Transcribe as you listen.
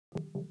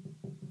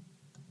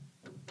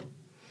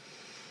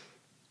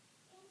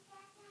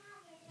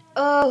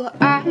Oh,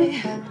 I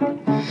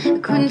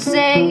couldn't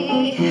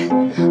say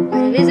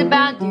what it is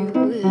about you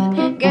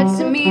that gets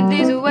to me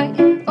this way.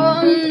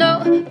 Oh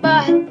no,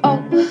 but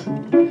oh,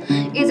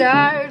 it's a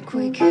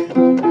earthquake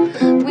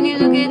when you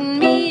look at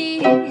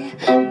me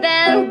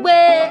that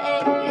way.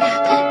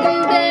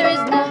 And there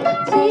is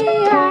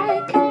nothing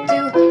I can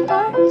do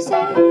or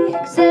say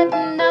except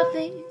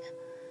nothing.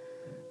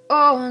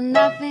 Oh,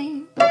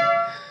 nothing.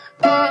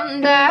 Oh,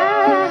 and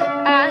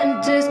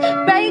I'm just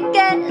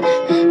breaking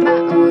my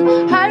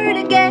own heart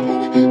again,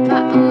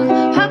 my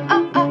own heart.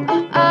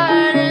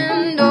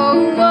 And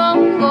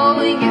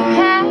oh, you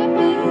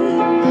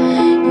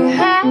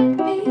had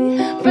me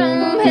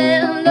from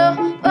hello.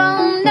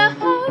 Oh no,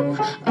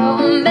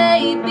 oh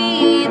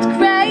maybe it's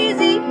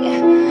crazy,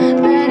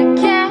 but I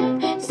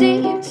can't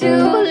seem to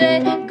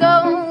let go.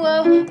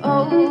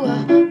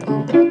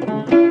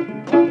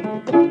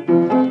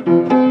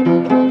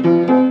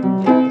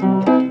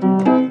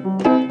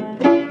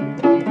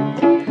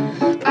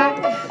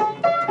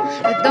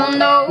 I don't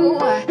know,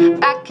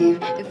 I care.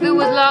 If it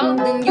was love,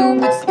 then you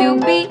would still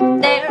be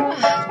there.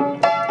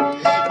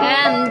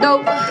 And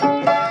oh,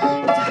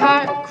 it's a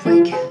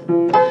heartbreak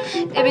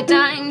every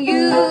time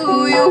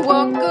you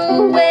walk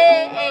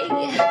away.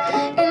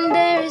 And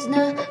there is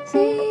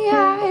nothing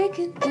I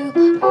can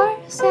do or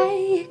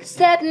say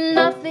except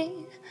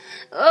nothing.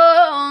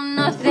 Oh,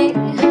 nothing.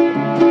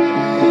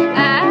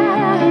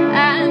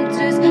 I'm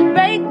just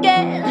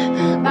breaking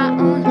my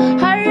own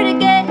heart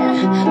again,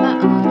 my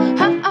own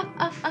heart.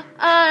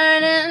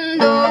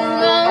 And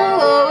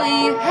oh,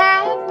 you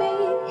had me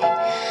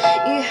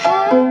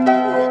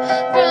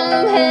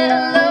from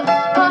hello.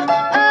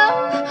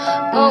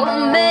 Oh,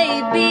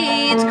 maybe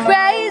it's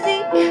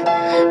crazy,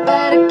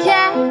 but I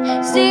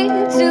can't seem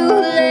to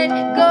let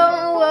go.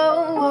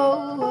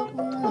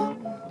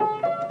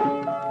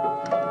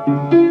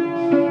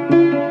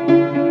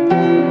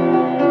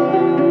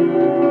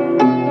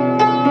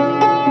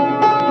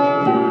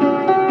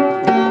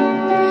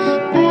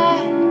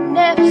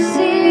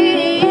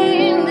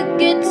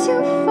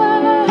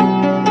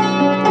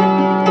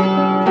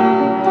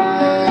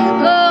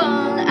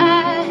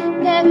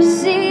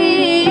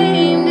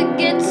 Seem to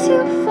get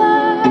too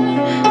far.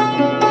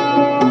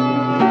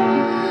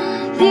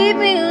 Leave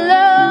me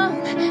alone,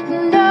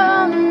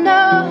 no,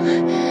 no.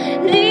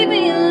 Leave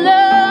me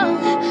alone.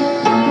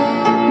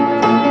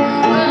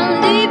 Oh,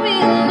 leave me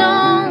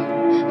alone,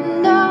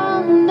 no,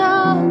 no.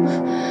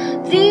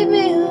 Leave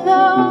me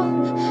alone,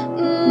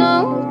 no,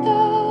 no.